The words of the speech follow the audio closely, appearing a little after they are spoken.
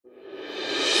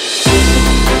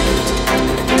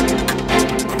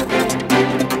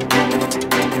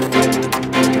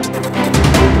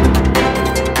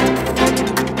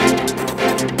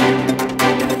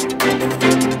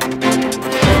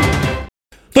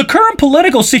The current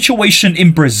political situation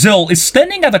in Brazil is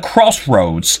standing at the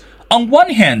crossroads. On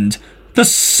one hand, the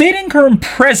sitting current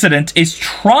president is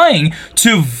trying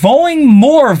to wooing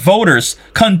more voters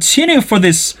continue for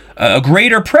this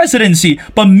greater presidency,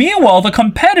 but meanwhile the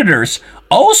competitors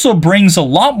also brings a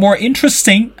lot more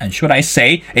interesting and, should I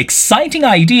say, exciting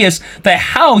ideas that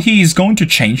how he is going to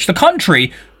change the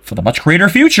country for the much greater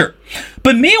future.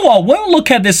 But meanwhile, when we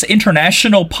look at this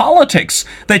international politics,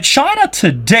 that China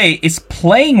today is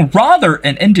playing rather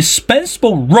an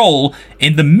indispensable role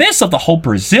in the midst of the whole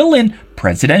Brazilian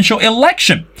presidential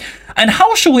election. And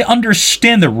how should we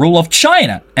understand the role of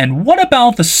China? And what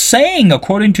about the saying,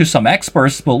 according to some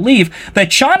experts, believe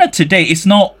that China today is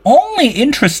not only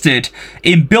interested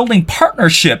in building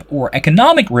partnership or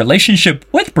economic relationship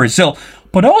with Brazil,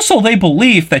 but also they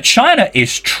believe that China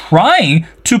is trying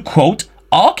to, quote,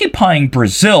 occupying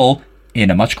Brazil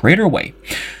in a much greater way.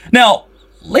 Now,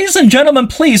 ladies and gentlemen,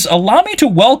 please allow me to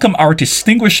welcome our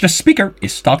distinguished speaker.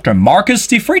 It's Dr. Marcus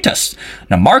De Freitas.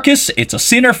 Now, Marcus is a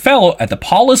senior fellow at the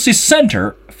Policy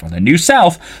Center for the New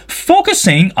South,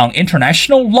 focusing on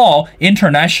international law,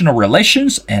 international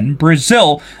relations, and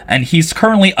Brazil. And he's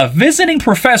currently a visiting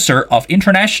professor of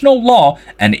international law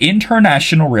and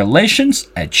international relations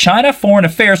at China Foreign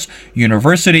Affairs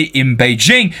University in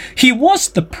Beijing. He was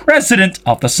the president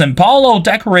of the Sao Paulo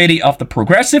Directorate of the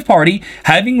Progressive Party,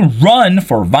 having run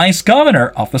for vice governor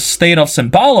of the state of Sao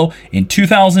Paulo in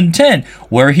 2010,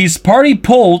 where his party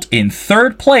polled in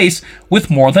third place with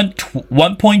more than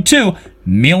 1.2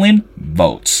 million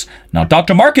votes. Now,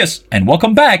 Dr. Marcus, and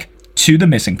welcome back to The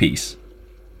Missing Piece.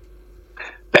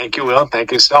 Thank you, Will.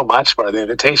 Thank you so much for the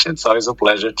invitation. It's always a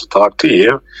pleasure to talk to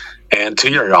you and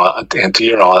to your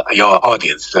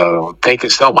audience. So thank you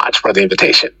so much for the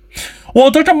invitation. Well,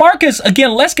 Dr. Marcus,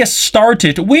 again, let's get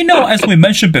started. We know, as we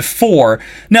mentioned before,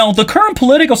 now the current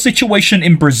political situation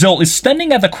in Brazil is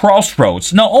standing at the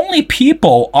crossroads. Not only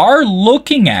people are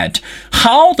looking at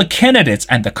how the candidates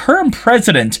and the current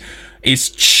president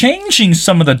is changing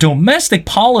some of the domestic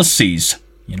policies,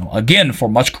 again, for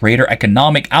much greater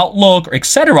economic outlook,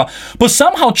 etc. But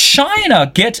somehow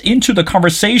China gets into the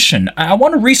conversation. I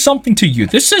want to read something to you.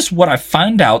 This is what I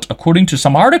found out according to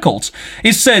some articles.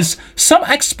 It says, some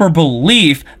experts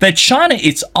believe that China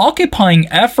is occupying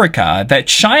Africa, that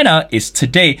China is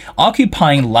today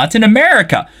occupying Latin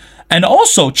America. And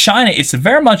also, China is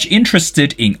very much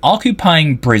interested in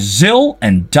occupying Brazil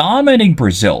and dominating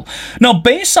Brazil. Now,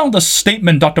 based on the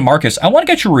statement, Dr. Marcus, I want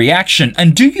to get your reaction.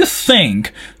 And do you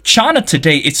think China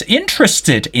today is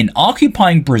interested in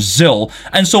occupying Brazil?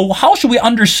 And so how should we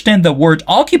understand the word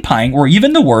occupying or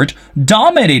even the word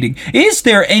dominating? Is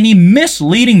there any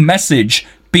misleading message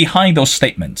behind those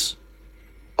statements?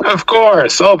 Of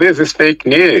course. Oh, this is fake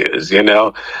news,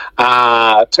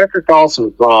 Tucker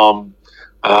Carlson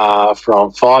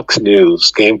from Fox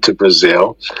News came to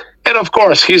Brazil. And of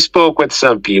course, he spoke with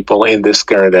some people in this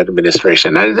current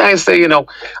administration. And I say, it's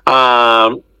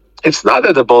not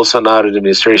that the Bolsonaro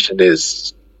administration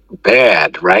is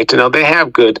bad, right? They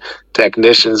have good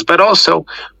technicians, but also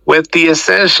with the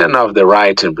ascension of the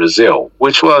right in Brazil,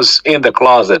 which was in the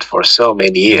closet for so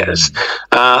many years,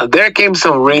 there came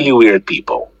some really weird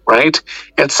people, right?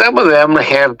 And some of them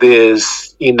have this,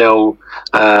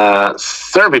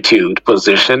 servitude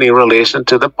position in relation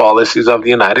to the policies of the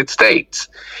United States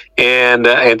and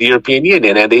the European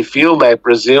Union. And they feel that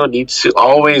Brazil needs to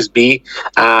always be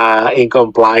in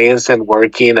compliance and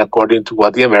working according to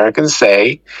what the Americans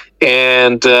say.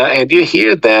 And you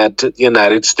hear that the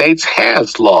United States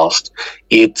has lost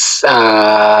its,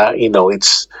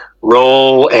 its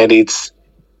role and its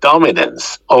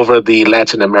dominance over the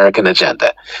Latin American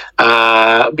agenda.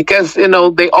 Because,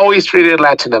 they always treated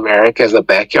Latin America as a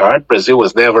backyard. Brazil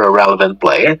was never a relevant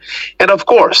player. And of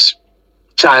course,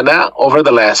 China, over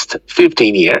the last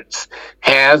 15 years,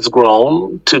 has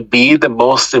grown to be the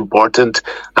most important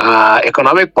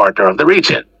economic partner of the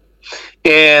region.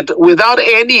 And without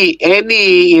any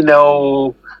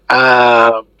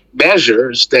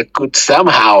measures that could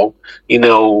somehow,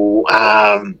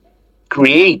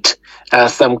 create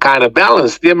some kind of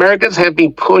balance, the Americans have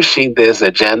been pushing this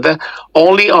agenda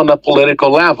only on a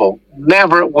political level,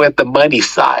 never with the money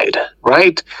side,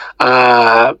 right?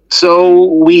 So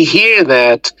we hear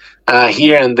that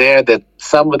here and there that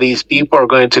some of these people are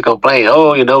going to complain,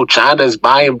 China is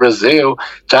buying Brazil,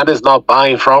 China is not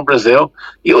buying from Brazil.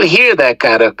 You hear that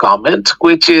kind of comment,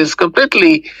 which is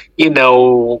completely,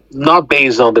 not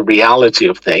based on the reality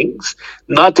of things,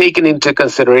 not taking into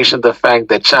consideration the fact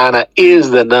that China is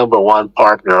the number one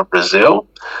partner of Brazil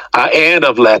and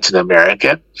of Latin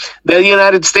America. The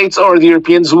United States or the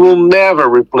Europeans will never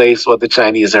replace what the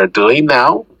Chinese are doing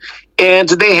now. and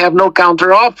they have no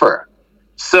counteroffer.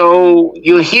 So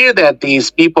you hear that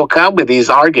these people come with these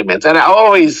arguments, and I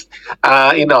always,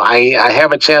 I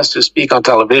have a chance to speak on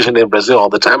television in Brazil all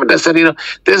the time, and I said,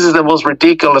 this is the most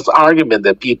ridiculous argument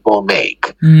that people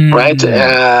make, right?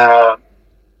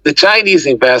 The Chinese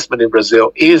investment in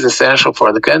Brazil is essential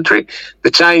for the country.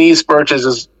 The Chinese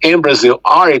purchases in Brazil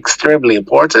are extremely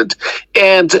important.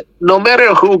 And no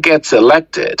matter who gets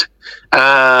elected,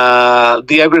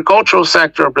 the agricultural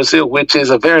sector of Brazil, which is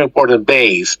a very important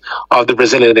base of the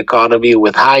Brazilian economy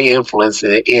with high influence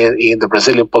in the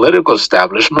Brazilian political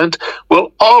establishment,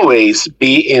 will always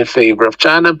be in favor of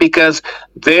China because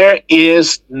there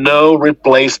is no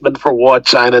replacement for what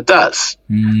China does.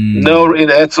 No,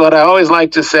 that's what I always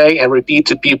like to say and repeat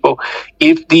to people.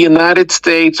 If the United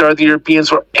States or the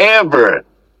Europeans were ever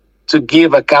to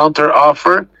give a counter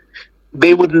offer,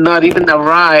 they would not even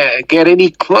get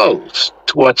any close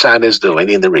to what China is doing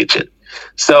in the region.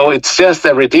 So it's just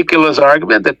a ridiculous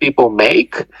argument that people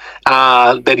make,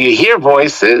 that you hear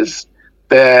voices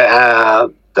that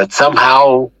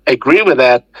somehow agree with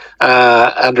that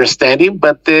understanding,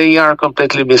 but they are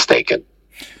completely mistaken.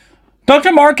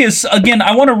 Dr. Marcus, again,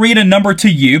 I want to read a number to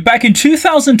you. Back in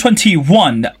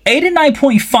 2021,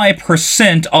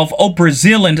 89.5% of all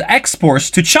Brazilian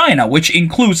exports to China, which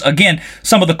includes, again,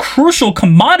 some of the crucial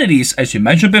commodities, as you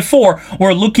mentioned before.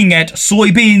 We're looking at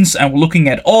soybeans and we're looking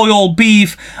at oil,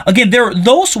 beef. Again,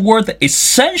 those were the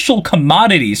essential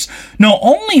commodities, not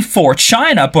only for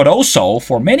China, but also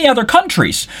for many other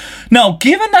countries. Now,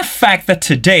 given the fact that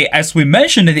today, as we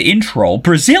mentioned in the intro,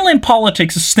 Brazilian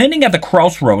politics is standing at the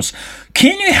crossroads,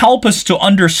 can you help us to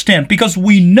understand? Because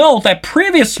we know that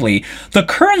previously, the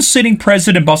current sitting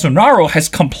president Bolsonaro has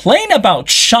complained about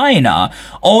China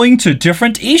owing to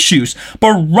different issues.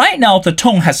 But right now, the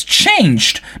tone has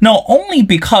changed. Not only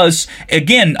because,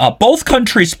 again, both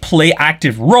countries play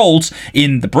active roles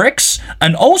in the BRICS,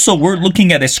 and also we're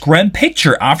looking at this grand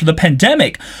picture after the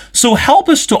pandemic. So help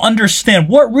us to understand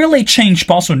what really changed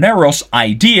Bolsonaro's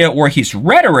idea or his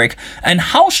rhetoric, and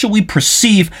how should we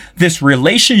perceive this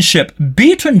relationship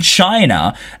between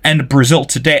China and Brazil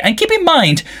today. And keep in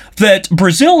mind that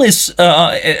Brazil is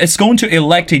going to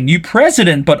elect a new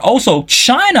president, but also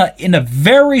China in a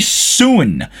very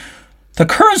soon. The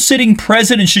current sitting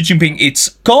president Xi Jinping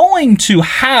is going to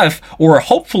have, or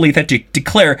hopefully that to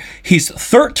declare his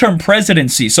third-term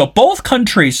presidency. So both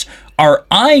countries are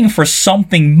eyeing for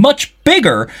something much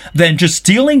bigger than just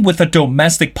dealing with a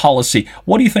domestic policy.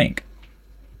 What do you think?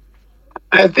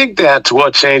 I think that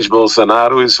what changed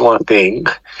Bolsonaro is one thing,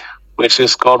 which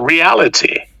is called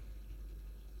reality.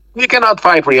 You cannot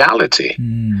fight reality.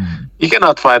 You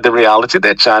cannot fight the reality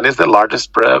that China is the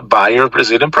largest buyer of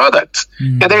Brazilian products,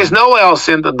 and there is no one else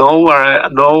in the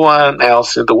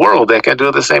world that can do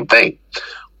the same thing.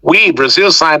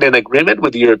 Brazil signed an agreement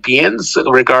with the Europeans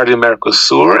regarding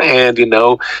Mercosur, and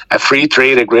a free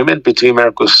trade agreement between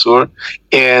Mercosur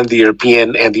and the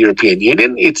European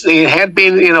Union. It had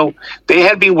been, they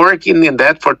had been working in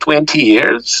that for 20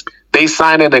 years. They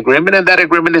signed an agreement, and that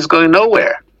agreement is going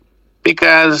nowhere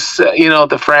because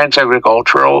the French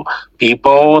agricultural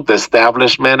people, the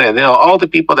establishment, and all the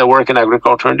people that work in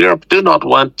agriculture in Europe do not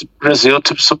want Brazil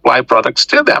to supply products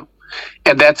to them.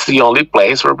 And that's the only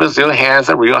place where Brazil has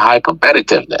a real high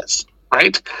competitiveness,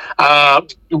 right?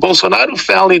 Bolsonaro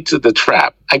fell into the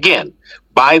trap, again,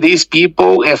 by these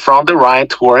people from the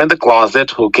right who are in the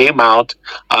closet, who came out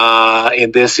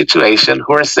in this situation,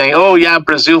 who are saying, oh, yeah,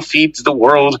 Brazil feeds the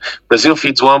world. Brazil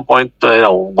feeds 1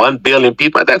 billion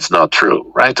people. That's not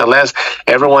true, right? Unless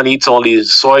everyone eats only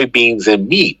soybeans and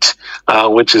meat,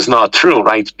 which is not true,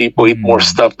 right? People eat more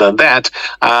stuff than that.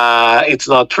 It's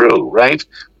not true, right?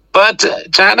 But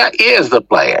China is the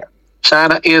player.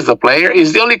 China is the player.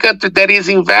 It's the only country that is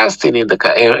investing in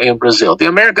Brazil. The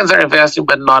Americans are investing,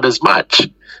 but not as much,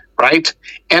 right?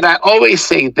 And I always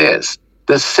say this: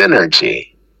 the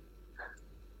synergy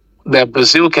that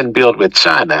Brazil can build with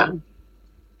China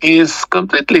is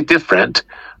completely different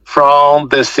from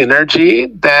the synergy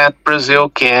that Brazil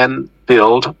can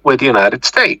build with the United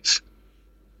States.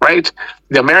 Right?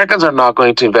 The Americans are not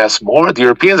going to invest more. The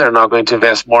Europeans are not going to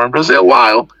invest more in Brazil.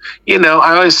 While,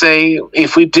 I always say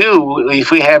if we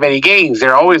have any gains,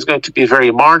 they're always going to be very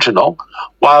marginal,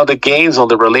 while the gains on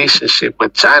the relationship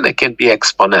with China can be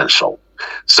exponential.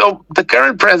 So the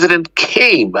current president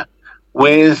came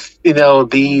with,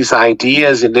 these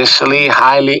ideas initially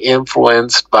highly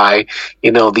influenced by,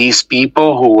 these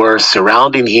people who were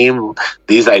surrounding him,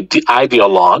 these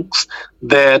ideologues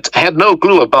that had no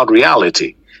clue about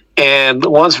reality. And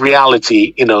once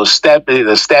reality, stepped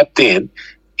in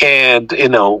and,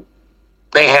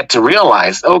 they had to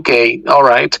realize, okay, all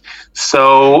right.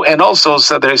 So, and also,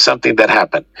 so there's something that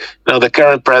happened. The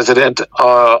current president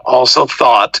also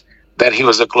thought that he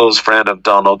was a close friend of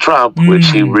Donald Trump, which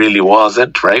he really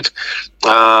wasn't, right?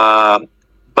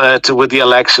 But with the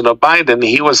election of Biden,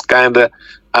 he was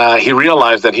he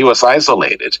realized that he was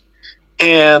isolated.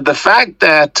 And the fact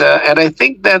that, and I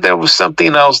think that there was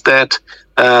something else that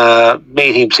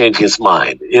made him change his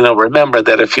mind. Remember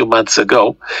that a few months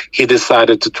ago, he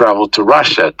decided to travel to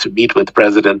Russia to meet with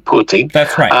President Putin.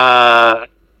 That's right.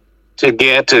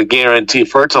 To guarantee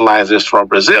fertilizers from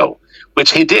Brazil,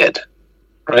 which he did,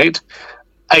 right?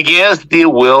 Against the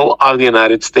will of the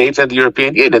United States and the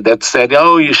European Union that said,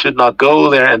 oh, you should not go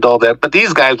there and all that. But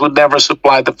these guys would never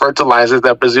supply the fertilizers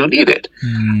that Brazil needed.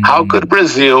 How could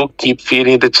Brazil keep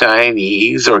feeding the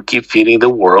Chinese or keep feeding the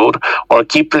world or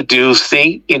keep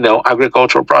producing,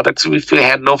 agricultural products if we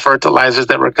had no fertilizers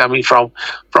that were coming from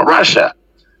Russia?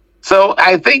 So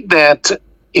I think that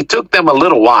it took them a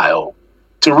little while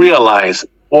to realize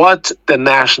what the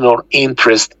national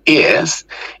interest is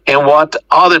and what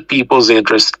other people's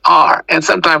interests are. And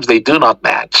sometimes they do not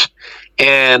match.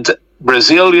 And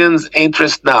Brazilians'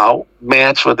 interests now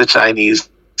match what the Chinese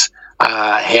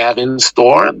have in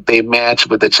store. They match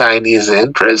with the Chinese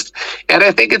interest. And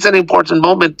I think it's an important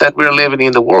moment that we're living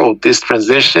in the world, this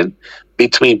transition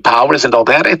between powers and all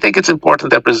that. I think it's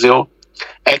important that Brazil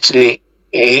actually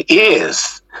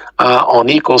is on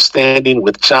equal standing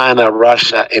with China,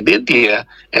 Russia, and India,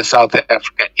 and South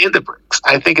Africa in the BRICS.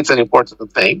 I think it's an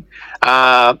important thing,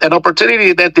 an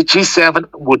opportunity that the G7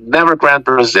 would never grant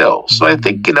Brazil. So I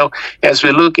think, as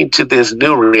we look into this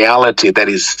new reality that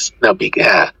is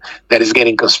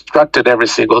getting constructed every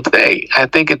single day, I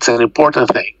think it's an important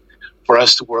thing for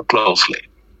us to work closely.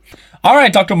 All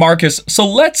right, Dr. Marcus, so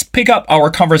let's pick up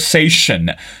our conversation.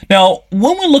 Now,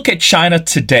 when we look at China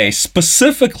today,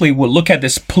 specifically we look at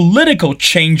this political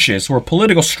changes or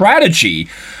political strategy,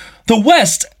 the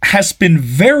West has been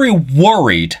very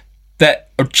worried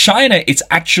that China is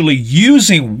actually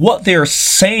using what they're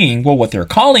saying, what they're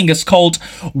calling is called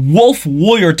wolf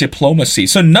warrior diplomacy.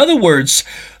 So in other words,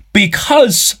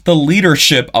 because the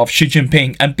leadership of Xi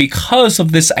Jinping and because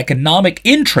of this economic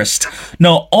interest,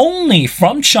 not only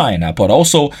from China, but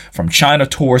also from China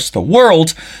towards the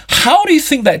world, how do you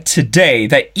think that today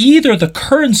that either the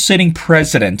current sitting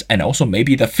president and also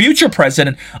maybe the future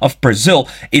president of Brazil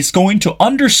is going to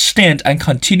understand and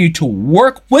continue to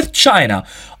work with China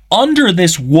under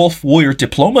this wolf warrior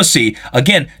diplomacy,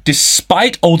 again,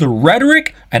 despite all the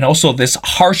rhetoric and also this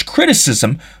harsh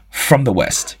criticism from the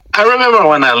West? I remember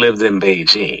when I lived in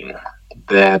Beijing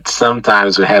that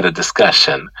sometimes we had a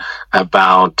discussion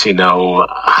about,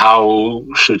 how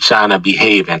should China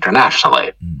behave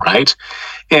internationally, right?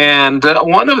 And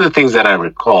one of the things that I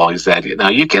recall is that,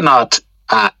 you cannot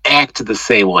act the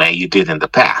same way you did in the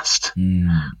past,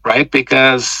 right?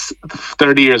 Because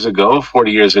 30 years ago,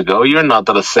 40 years ago, you're not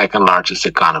the second largest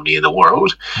economy in the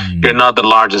world. You're not the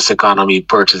largest economy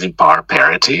purchasing power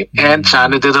parity, and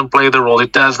China didn't play the role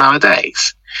it does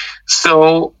nowadays.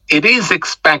 So it is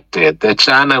expected that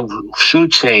China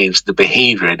should change the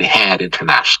behavior it had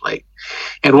internationally.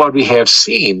 And what we have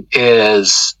seen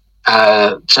is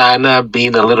China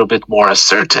being a little bit more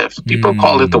assertive. People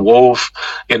call it the wolf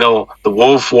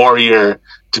warrior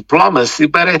diplomacy,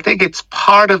 but I think it's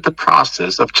part of the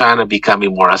process of China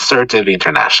becoming more assertive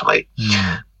internationally.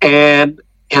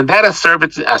 And that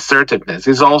assertiveness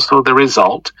is also the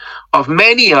result of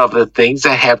many of the things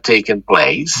that have taken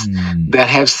place that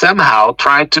have somehow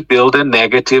tried to build a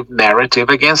negative narrative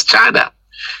against China.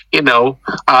 You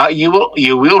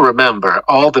will remember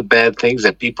all the bad things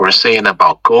that people are saying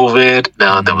about COVID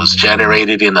that was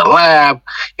generated in a lab.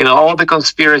 All the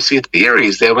conspiracy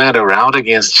theories that went around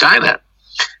against China,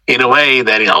 in a way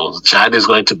that China is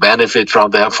going to benefit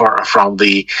from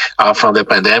the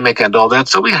pandemic and all that.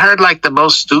 So we heard like the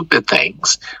most stupid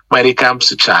things when it comes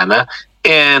to China.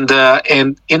 And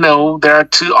there are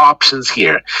two options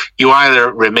here. You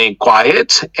either remain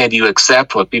quiet and you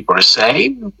accept what people are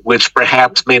saying, which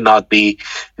perhaps may not be,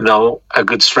 a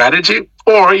good strategy,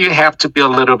 or you have to be a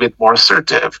little bit more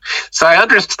assertive. So I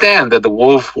understand that the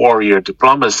wolf warrior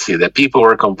diplomacy that people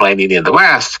were complaining in the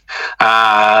West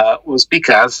was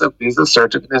because of this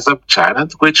assertiveness of China,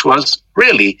 which was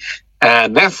really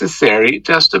necessary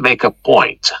just to make a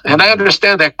point. And I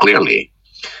understand that clearly.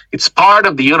 It's part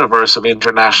of the universe of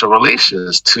international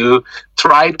relations to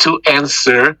try to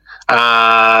answer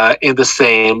in the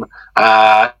same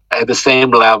at the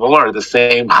same level or the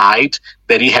same height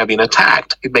that you have been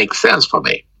attacked. It makes sense for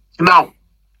me. Now,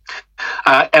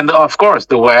 And of course,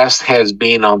 the West has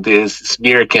been on this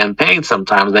smear campaign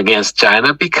sometimes against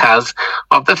China because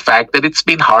of the fact that it's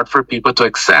been hard for people to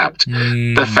accept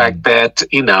the fact that,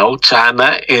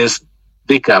 China is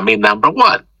becoming number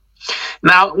one.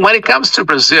 Now, when it comes to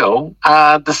Brazil,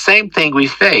 the same thing we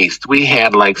faced. We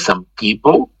had like some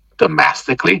people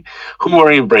domestically who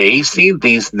were embracing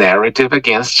this narrative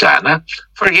against China,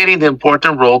 forgetting the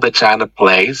important role that China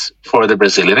plays for the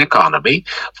Brazilian economy,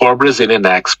 for Brazilian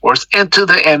exports,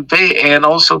 and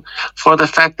also for the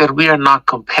fact that we are not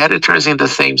competitors in the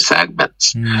same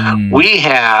segments. We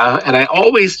have, and I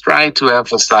always try to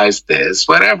emphasize this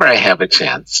whenever I have a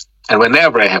chance, and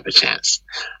whenever I have a chance,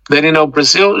 that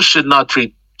Brazil should not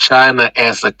treat China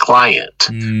as a client,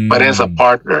 but as a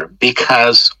partner,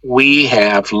 because we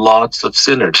have lots of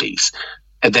synergies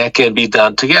and that can be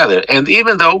done together. And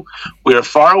even though we're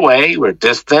far away, we're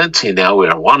distant,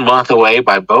 we're 1 month away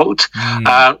by boat,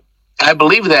 I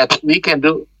believe that we can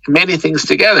do many things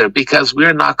together because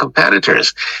we're not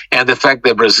competitors. And the fact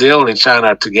that Brazil and China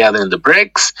are together in the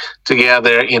BRICS,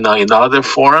 together, in other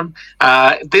forum,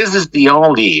 this is the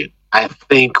only, I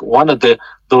think, one of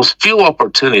those few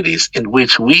opportunities in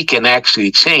which we can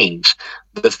actually change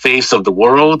the face of the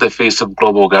world, the face of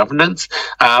global governance,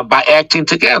 by acting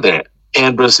together.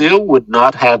 And Brazil would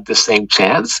not have the same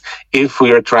chance if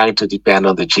we are trying to depend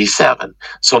on the G7.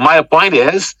 So my point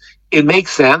is, it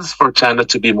makes sense for China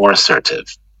to be more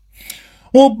assertive.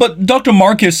 Well, but Dr.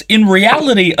 Marcus, in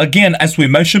reality, again, as we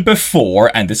mentioned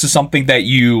before, and this is something that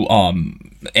you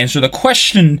answered the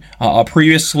question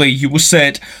previously, you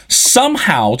said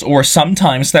somehow or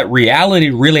sometimes that reality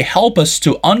really help us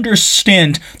to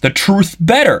understand the truth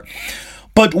better.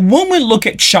 But when we look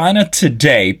at China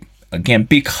today, again,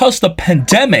 because the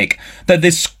pandemic, that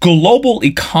this global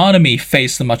economy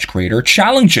faced much greater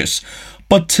challenges.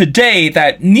 But today,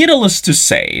 that needless to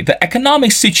say, the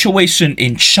economic situation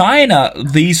in China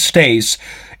these days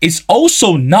is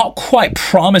also not quite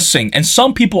promising, and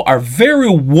some people are very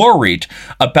worried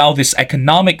about this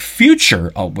economic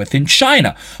future within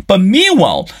China. But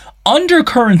meanwhile,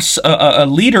 undercurrents a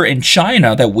leader in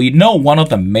China that we know, one of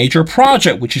the major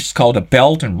projects, which is called the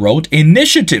Belt and Road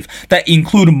Initiative, that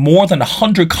include more than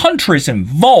 100 countries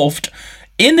involved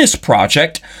in this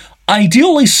project.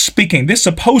 Ideally speaking, this is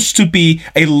supposed to be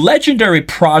a legendary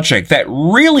project that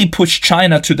really pushed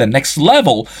China to the next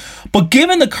level. But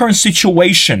given the current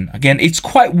situation, again, it's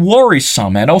quite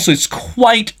worrisome, and also it's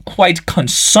quite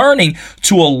concerning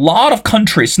to a lot of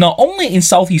countries, not only in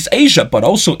Southeast Asia, but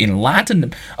also in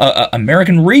Latin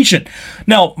American region.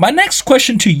 Now, my next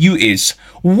question to you is,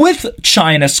 with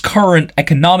China's current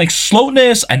economic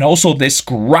slowness and also this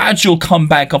gradual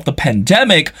comeback of the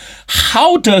pandemic,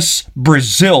 how does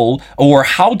Brazil, or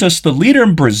how does the leader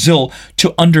in Brazil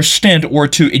to understand or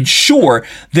to ensure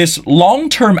this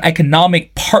long-term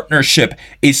economic partnership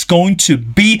is going to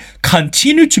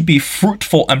continue to be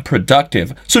fruitful and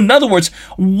productive? So in other words,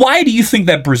 why do you think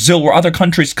that Brazil or other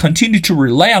countries continue to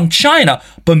rely on China,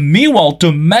 but meanwhile,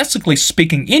 domestically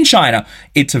speaking in China,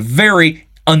 it's very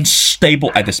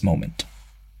unstable at this moment?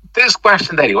 This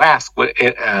question that you ask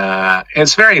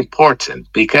is very important,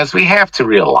 because we have to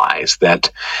realize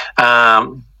that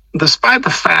despite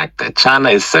the fact that China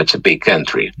is such a big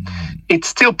country, it's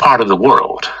still part of the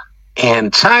world.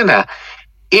 And China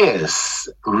is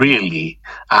really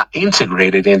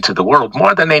integrated into the world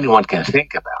more than anyone can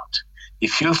think about.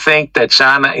 If you think that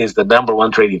China is the number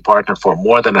one trading partner for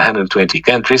more than 120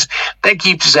 countries, that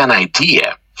gives you an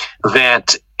idea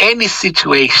that any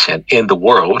situation in the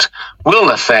world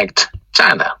will affect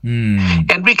China.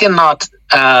 And we cannot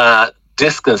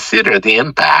disconsider the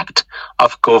impact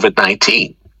of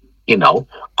COVID-19.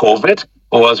 COVID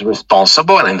was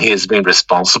responsible, and he has been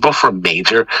responsible for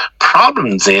major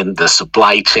problems in the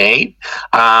supply chain,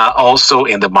 also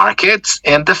in the markets,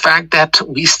 and the fact that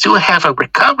we still haven't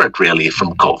recovered really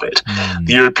from COVID.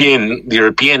 The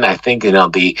European, I think,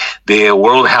 the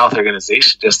World Health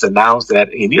Organization just announced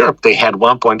that in Europe they had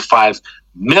 1.5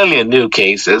 million new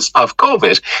cases of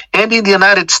COVID, and in the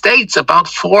United States, about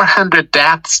 400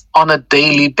 deaths on a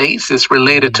daily basis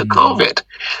related to COVID.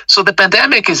 So the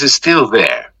pandemic is still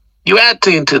there. You add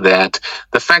into that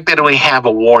the fact that we have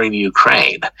a war in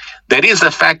Ukraine that is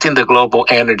affecting the global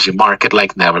energy market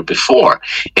like never before.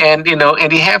 And you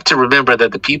have to remember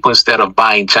that the people, instead of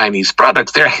buying Chinese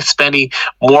products, they're spending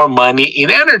more money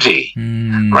in energy,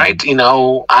 right?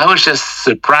 I was just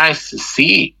surprised to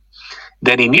see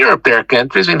that in Europe, there are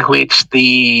countries in which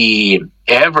the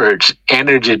average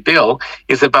energy bill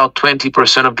is about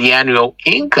 20% of the annual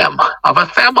income of a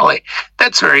family.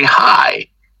 That's very high.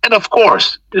 And of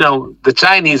course, the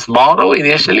Chinese model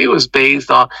initially was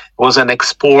an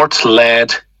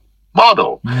export-led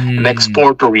model, an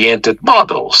export-oriented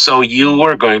model. So you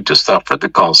are going to suffer the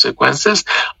consequences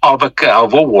of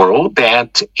a world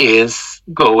that is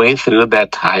going through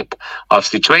that type of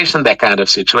situation, that kind of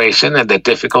situation, and that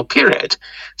difficult period.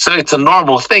 So it's a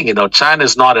normal thing. China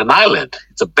is not an island.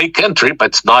 It's a big country,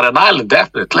 but it's not an island,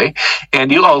 definitely.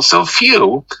 And you also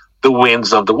feel the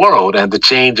winds of the world and the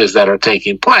changes that are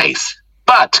taking place.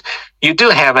 But you do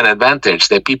have an advantage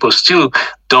that people still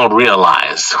don't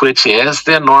realize, which is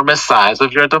the enormous size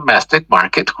of your domestic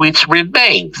market, which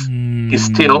remains is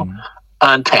still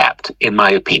untapped, in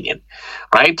my opinion,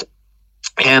 right?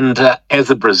 And as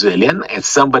a Brazilian, as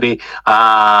somebody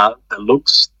that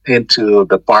looks into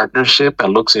the partnership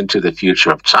and looks into the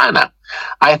future of China,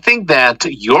 I think that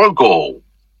your goal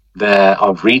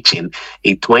of reaching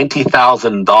a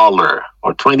 $20,000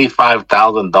 or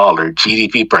 $25,000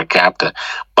 GDP per capita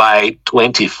by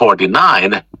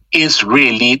 2049 is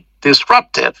really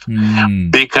disruptive.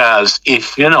 Because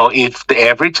if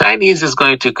every Chinese is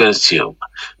going to consume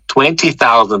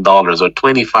 $20,000 or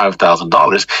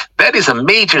 $25,000, that is a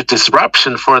major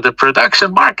disruption for the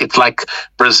production markets like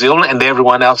Brazil and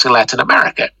everyone else in Latin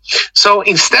America. So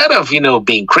instead of,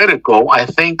 being critical, I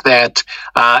think that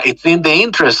it's in the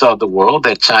interest of the world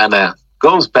that China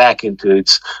goes back into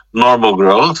its normal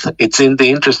growth. It's in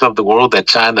the interest of the world that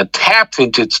China taps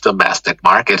into its domestic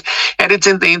market. And it's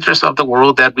in the interest of the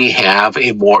world that we have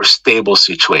a more stable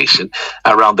situation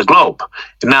around the globe.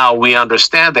 Now, we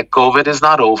understand that COVID is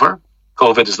not over.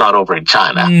 COVID is not over in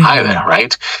China either,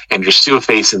 right? And you're still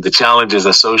facing the challenges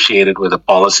associated with the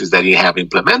policies that you have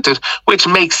implemented, which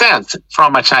makes sense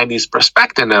from a Chinese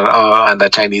perspective and a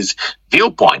Chinese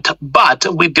viewpoint. But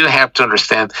we do have to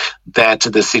understand that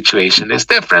the situation is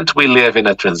different. We live in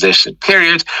a transition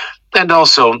period. And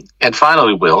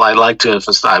finally, Will, I would like to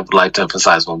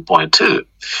emphasize one point too.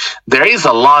 There is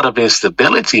a lot of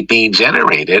instability being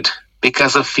generated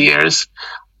because of fears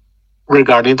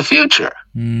regarding the future,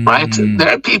 right?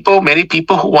 There are many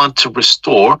people who want to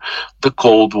restore the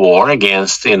Cold War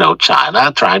against,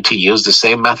 China, trying to use the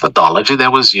same methodology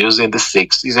that was used in the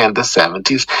 60s and the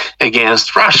 70s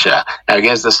against Russia,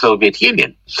 against the Soviet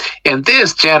Union. And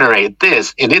this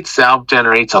in itself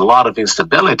generates a lot of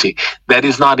instability that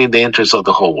is not in the interest of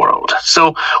the whole world.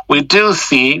 So we do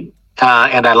see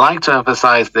and I like to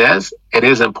emphasize this. It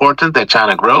is important that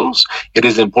China grows. It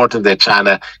is important that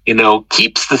China,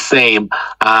 keeps the same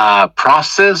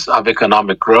process of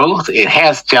economic growth. It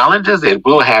has challenges. It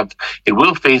will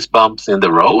face bumps in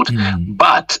the road,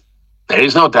 but there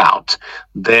is no doubt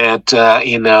that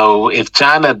if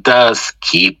China does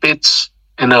keep its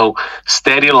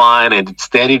steady line and its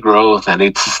steady growth and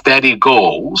its steady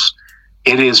goals,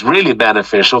 it is really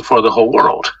beneficial for the whole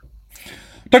world.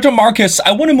 Dr. Marcus,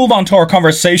 I want to move on to our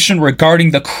conversation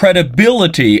regarding the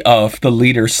credibility of the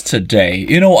leaders today.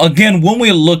 Again, when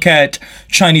we look at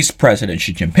Chinese President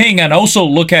Xi Jinping and also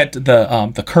look at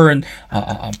the current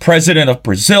president of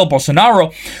Brazil,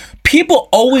 Bolsonaro, people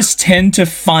always tend to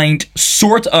find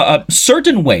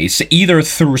certain ways, either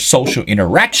through social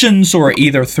interactions or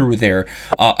either through their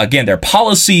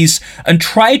policies, and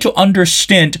try to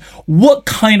understand what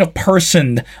kind of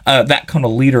person that kind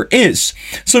of leader is.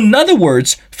 So in other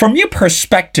words, from your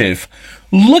perspective,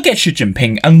 look at Xi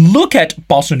Jinping and look at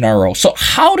Bolsonaro. So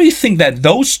how do you think that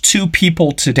those two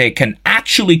people today can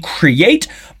actually create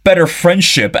better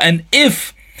friendship, and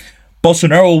if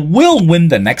Bolsonaro will win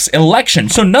the next election?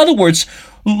 So in other words,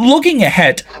 looking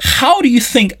ahead, how do you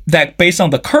think that based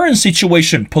on the current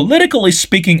situation, politically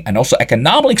speaking and also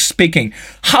economically speaking,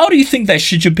 how do you think that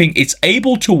Xi Jinping is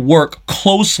able to work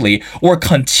closely or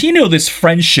continue this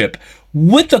friendship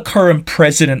with the current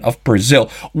president of Brazil?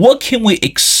 What can we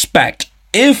expect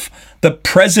if the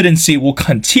presidency will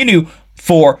continue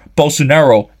for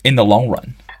Bolsonaro in the long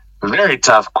run? Very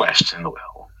tough question,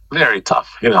 Will. Very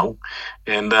tough,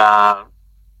 and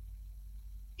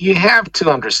you have to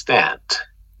understand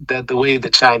that the way the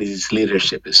Chinese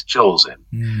leadership is chosen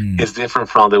is different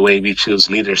from the way we choose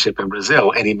leadership in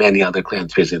Brazil and in many other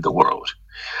countries in the world.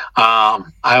 I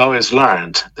always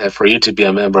learned that for you to be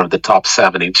a member of the top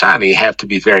 7 in China, you have to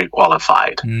be very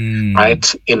qualified,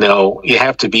 right? You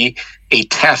have to be a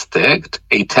tested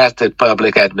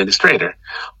public administrator.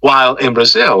 While in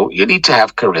Brazil, you need to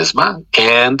have charisma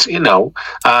and,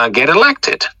 get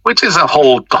elected, which is a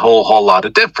whole lot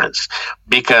of difference.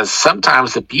 Because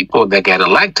sometimes the people that get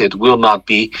elected will not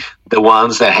be the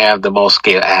ones that have the most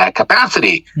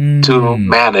capacity to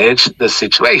manage the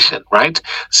situation, right?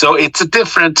 So it's a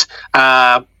different,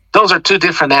 those are two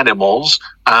different animals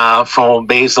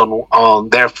based on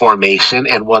their formation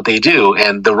and what they do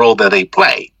and the role that they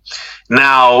play.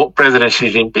 Now, President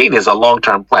Xi Jinping is a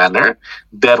long-term planner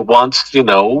that wants,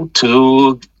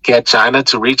 to get China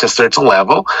to reach a certain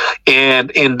level. And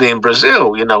in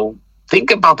Brazil,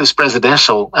 think about this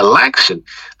presidential election.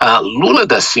 Lula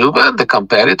da Silva, the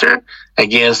competitor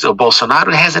against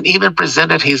Bolsonaro, hasn't even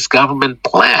presented his government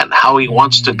plan, how he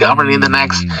wants to govern in the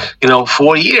next,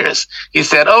 4 years. He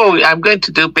said, I'm going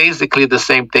to do basically the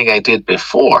same thing I did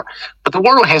before. But the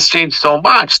world has changed so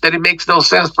much that it makes no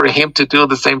sense for him to do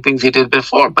the same things he did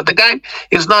before. But the guy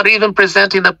is not even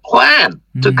presenting a plan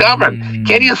to govern.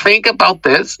 Can you think about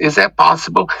this? Is that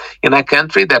possible in a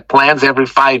country that plans every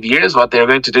 5 years what they're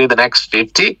going to do in the next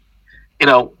 50?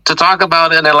 To talk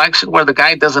about an election where the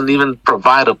guy doesn't even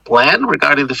provide a plan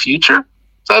regarding the future.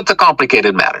 So it's a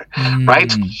complicated matter,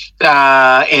 right?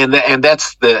 And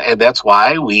that's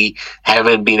why we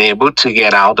haven't been able to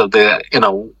get out of the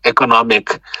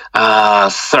economic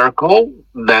circle,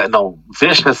 the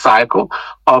vicious cycle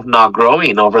of not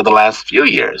growing over the last few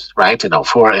years, right?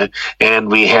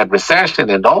 And we had recession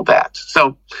and all that.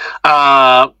 So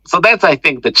that's, I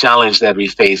think, the challenge that we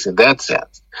face in that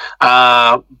sense.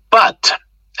 But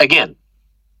again,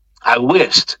 I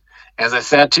wished, as I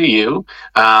said to you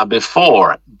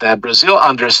before, that Brazil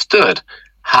understood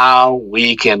how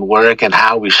we can work and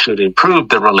how we should improve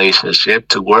the relationship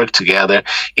to work together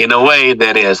in a way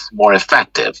that is more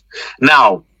effective.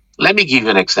 Now, let me give you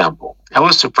an example. I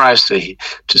was surprised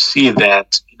to see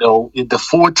that, in the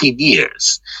 14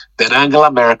 years that Angela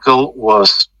Merkel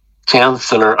was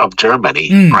Chancellor of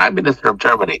Germany, Prime Minister of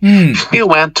Germany, she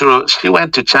went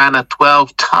to China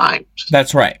 12 times.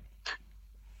 That's right.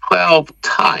 12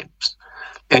 times.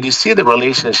 And you see the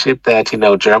relationship that,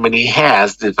 Germany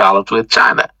has developed with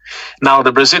China. Now,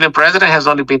 the Brazilian president has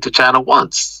only been to China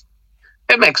once.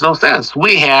 It makes no sense.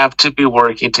 We have to be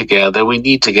working together. We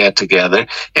need to get together.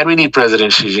 And we need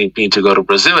President Xi Jinping to go to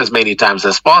Brazil as many times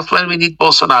as possible. And we need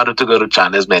Bolsonaro to go to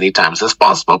China as many times as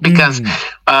possible because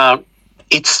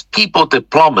it's people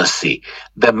diplomacy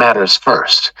that matters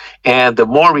first. And the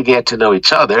more we get to know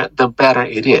each other, the better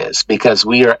it is because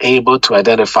we are able to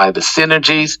identify the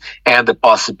synergies and the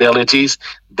possibilities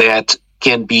that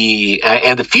can be,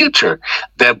 and the future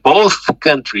that both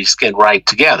countries can write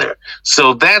together.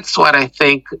 So that's what I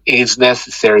think is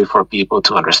necessary for people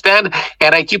to understand.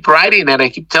 And I keep writing and I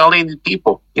keep telling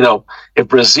people, if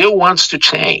Brazil wants to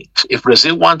change, if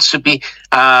Brazil wants to be,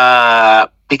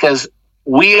 because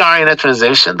we are in a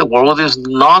transition. The world is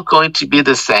not going to be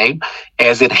the same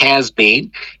as it has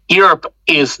been. Europe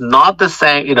is not the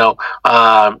same.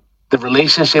 The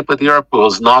relationship with Europe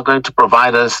was not going to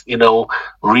provide us,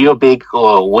 real big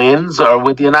wins or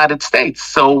with the United States.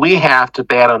 So we have to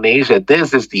bet on Asia.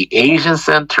 This is the Asian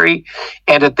century,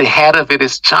 and at the head of it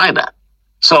is China.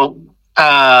 So,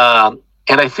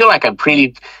 and I feel like I'm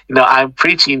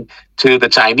preaching to the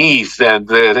Chinese and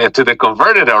to the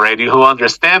converted already who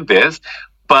understand this.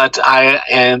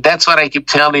 And that's what I keep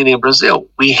telling in Brazil.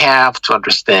 We have to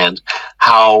understand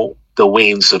how the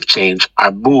winds of change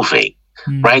are moving,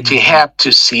 right? You have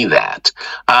to see that.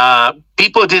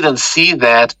 People didn't see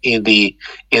that in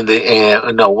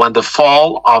when the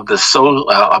fall of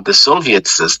the Soviet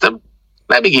system.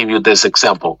 Let me give you this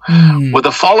example. With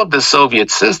the fall of the Soviet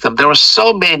system, there were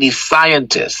so many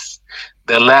scientists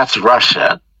that left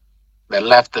Russia, that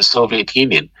left the Soviet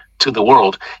Union to the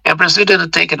world, and Brazil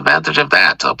didn't take advantage of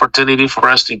that opportunity for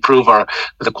us to improve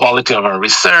the quality of our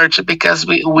research because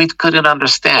we couldn't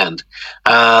understand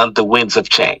the winds of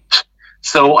change.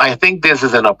 So I think this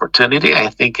is an opportunity. I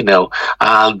think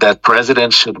that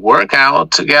presidents should work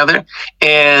out together,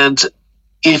 and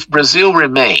if Brazil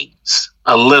remains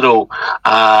a little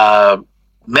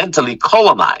mentally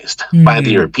colonized by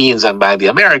the Europeans and by the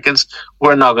Americans,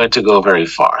 we're not going to go very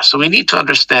far. So we need to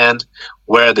understand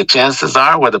where the chances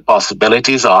are, where the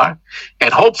possibilities are,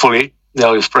 and hopefully,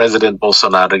 if President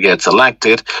Bolsonaro gets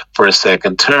elected for a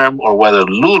second term or whether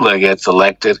Lula gets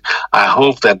elected, I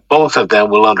hope that both of them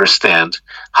will understand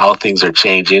how things are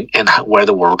changing and where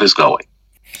the world is going.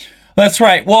 That's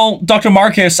right. Well, Dr.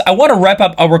 Marcus, I want to wrap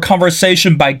up our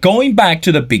conversation by going back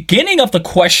to the beginning of the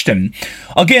question.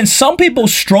 Again, some people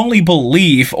strongly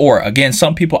believe, or again,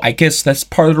 some people, I guess that's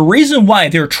part of the reason why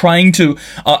they're trying to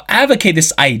advocate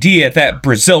this idea that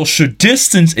Brazil should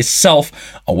distance itself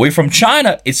away from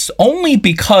China. It's only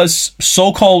because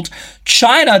so-called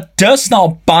China does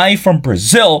not buy from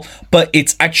Brazil, but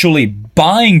it's actually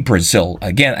buying Brazil.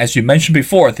 Again, as you mentioned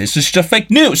before, this is just fake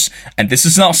news, and this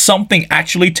is not something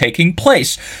actually taking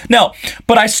place. Now,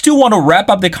 but I still want to wrap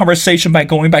up the conversation by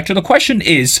going back to the question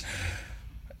is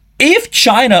if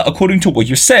China, according to what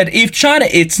you said, if China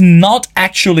it's not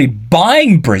actually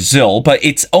buying Brazil, but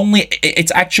it's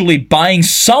actually buying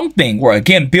something, or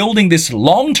again building this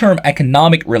long-term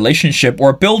economic relationship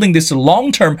or building this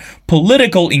long-term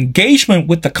political engagement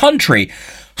with the country,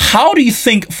 how do you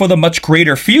think for the much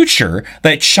greater future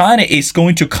that China is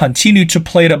going to continue to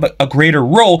play a greater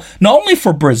role, not only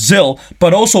for Brazil,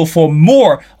 but also for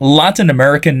more Latin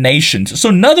American nations? So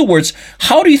in other words,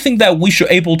 how do you think that we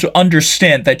should able to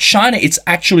understand that China is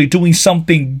actually doing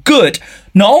something good,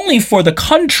 not only for the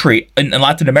country in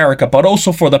Latin America, but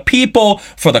also for the people,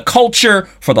 for the culture,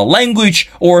 for the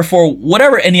language, or for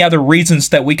whatever any other reasons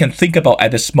that we can think about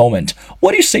at this moment?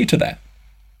 What do you say to that?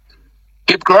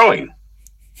 Keep growing.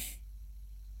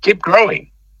 Keep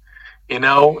growing,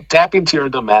 tap into your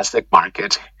domestic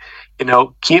market,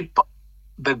 keep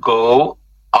the goal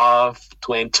of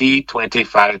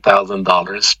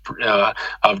 $25,000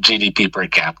 of GDP per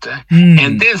capita.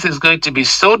 And this is going to be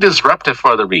so disruptive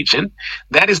for the region.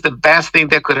 That is the best thing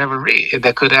that could ever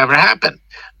happen.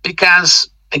 Because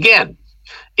again,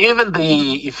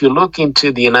 if you look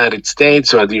into the United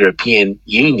States or the European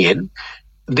Union,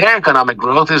 their economic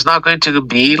growth is not going to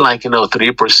be like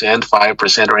 3%,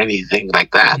 5% or anything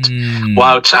like that.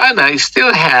 While China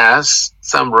still has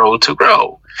some road to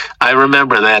grow. I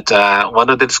remember that one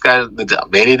of the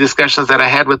many discussions that I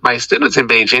had with my students in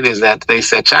Beijing is that they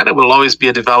said China will always be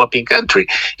a developing country.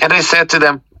 And I said to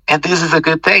them, and this is a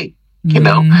good thing.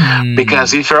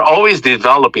 Because if you're always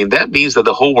developing, that means that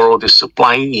the whole world is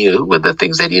supplying you with the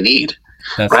things that you need.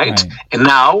 That's right? And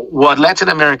now what Latin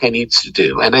America needs to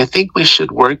do, and I think we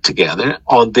should work together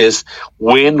on this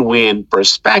win-win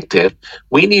perspective,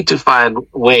 we need to find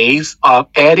ways of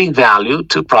adding value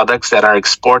to products that are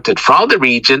exported from the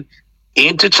region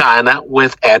into China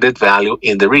with added value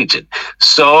in the region,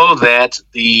 so that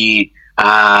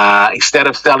instead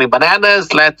of selling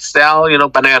bananas, let's sell,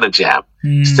 banana jam.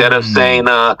 Instead of saying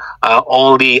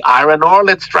only iron ore,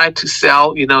 let's try to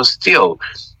sell, steel.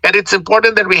 And it's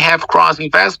important that we have cross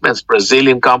investments,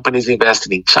 Brazilian companies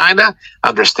investing in China,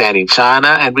 understanding China,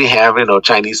 and we have,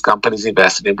 Chinese companies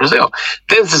investing in Brazil.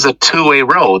 This is a two-way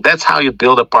road. That's how you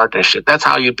build a partnership. That's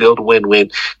how you build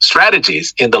win-win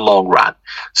strategies in the long run.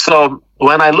 So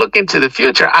when I look into the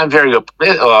future, I'm very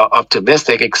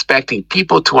optimistic, expecting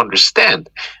people to understand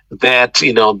that,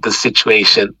 the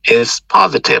situation is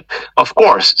positive. Of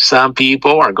course, some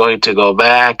people are going to go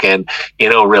back and,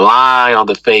 rely on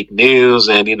the fake news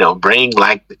and, bring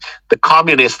like the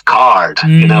communist card,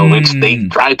 which they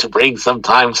try to bring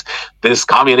sometimes, this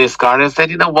communist card, and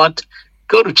said, what?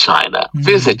 Go to China,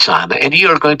 visit China, and you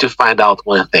are going to find out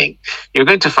one thing. You're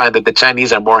going to find that the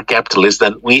Chinese are more capitalist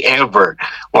than we ever,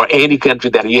 or any country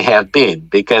that you have been,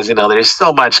 because, there's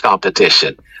so much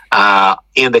competition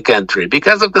in the country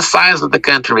because of the size of the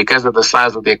country, because of the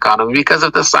size of the economy, because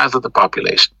of the size of the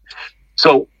population.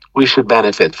 So we should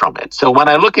benefit from it. So when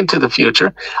I look into the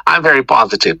future, I'm very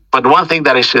positive. But one thing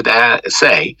that I should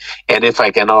say, and if I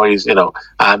can always,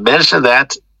 mention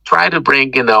that, try to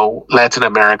bring, Latin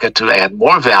America to add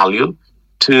more value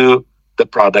to the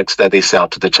products that they sell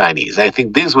to the Chinese. I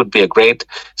think this would be a great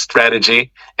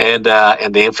strategy, and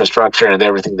the infrastructure and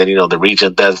everything that, the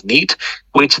region does need,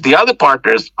 which the other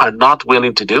partners are not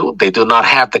willing to do. They do not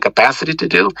have the capacity to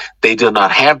do. They do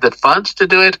not have the funds to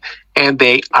do it, and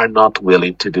they are not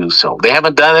willing to do so. They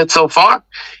haven't done it so far.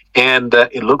 And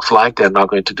it looks like they're not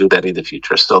going to do that in the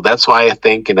future. So that's why I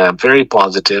think I'm very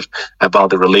positive about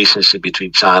the relationship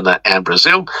between China and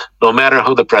Brazil, no matter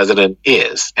who the president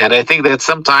is. And I think that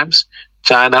sometimes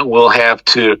China will have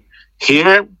to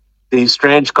hear these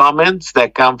strange comments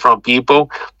that come from people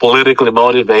politically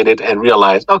motivated and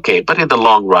realize, okay, but in the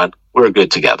long run, we're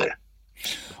good together.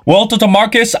 Well, Dr.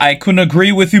 Marcus, I couldn't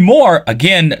agree with you more.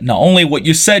 Again, not only what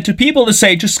you said to people to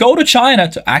say, just go to China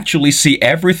to actually see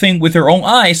everything with your own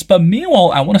eyes, but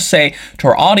meanwhile, I want to say to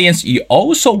our audience,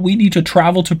 we need to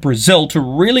travel to Brazil to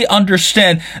really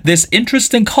understand this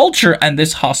interesting culture and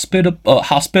this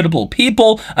hospitable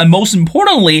people, and most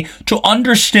importantly, to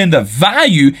understand the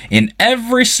value in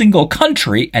every single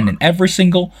country and in every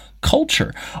single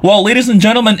culture. Well, ladies and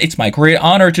gentlemen, it's my great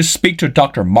honor to speak to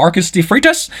Dr. Marcus De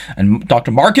Freitas. And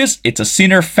Dr. Marcus is a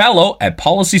senior fellow at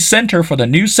Policy Center for the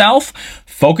New South,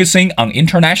 focusing on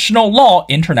international law,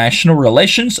 international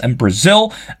relations, and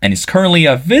Brazil, and is currently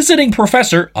a visiting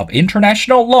professor of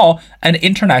international law and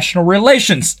international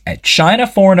relations at China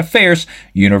Foreign Affairs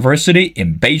University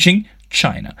in Beijing,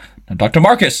 China. Now, Dr.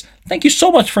 Marcus, thank you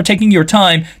so much for taking your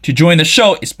time to join the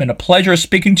show. It's been a pleasure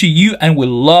speaking to you, and we'd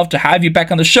love to have you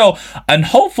back on the show. And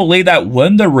hopefully that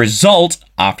when the result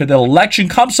after the election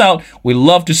comes out, we'd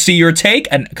love to see your take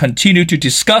and continue to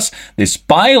discuss this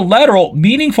bilateral,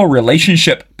 meaningful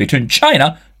relationship between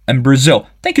China and Brazil.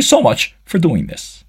 Thank you so much for doing this.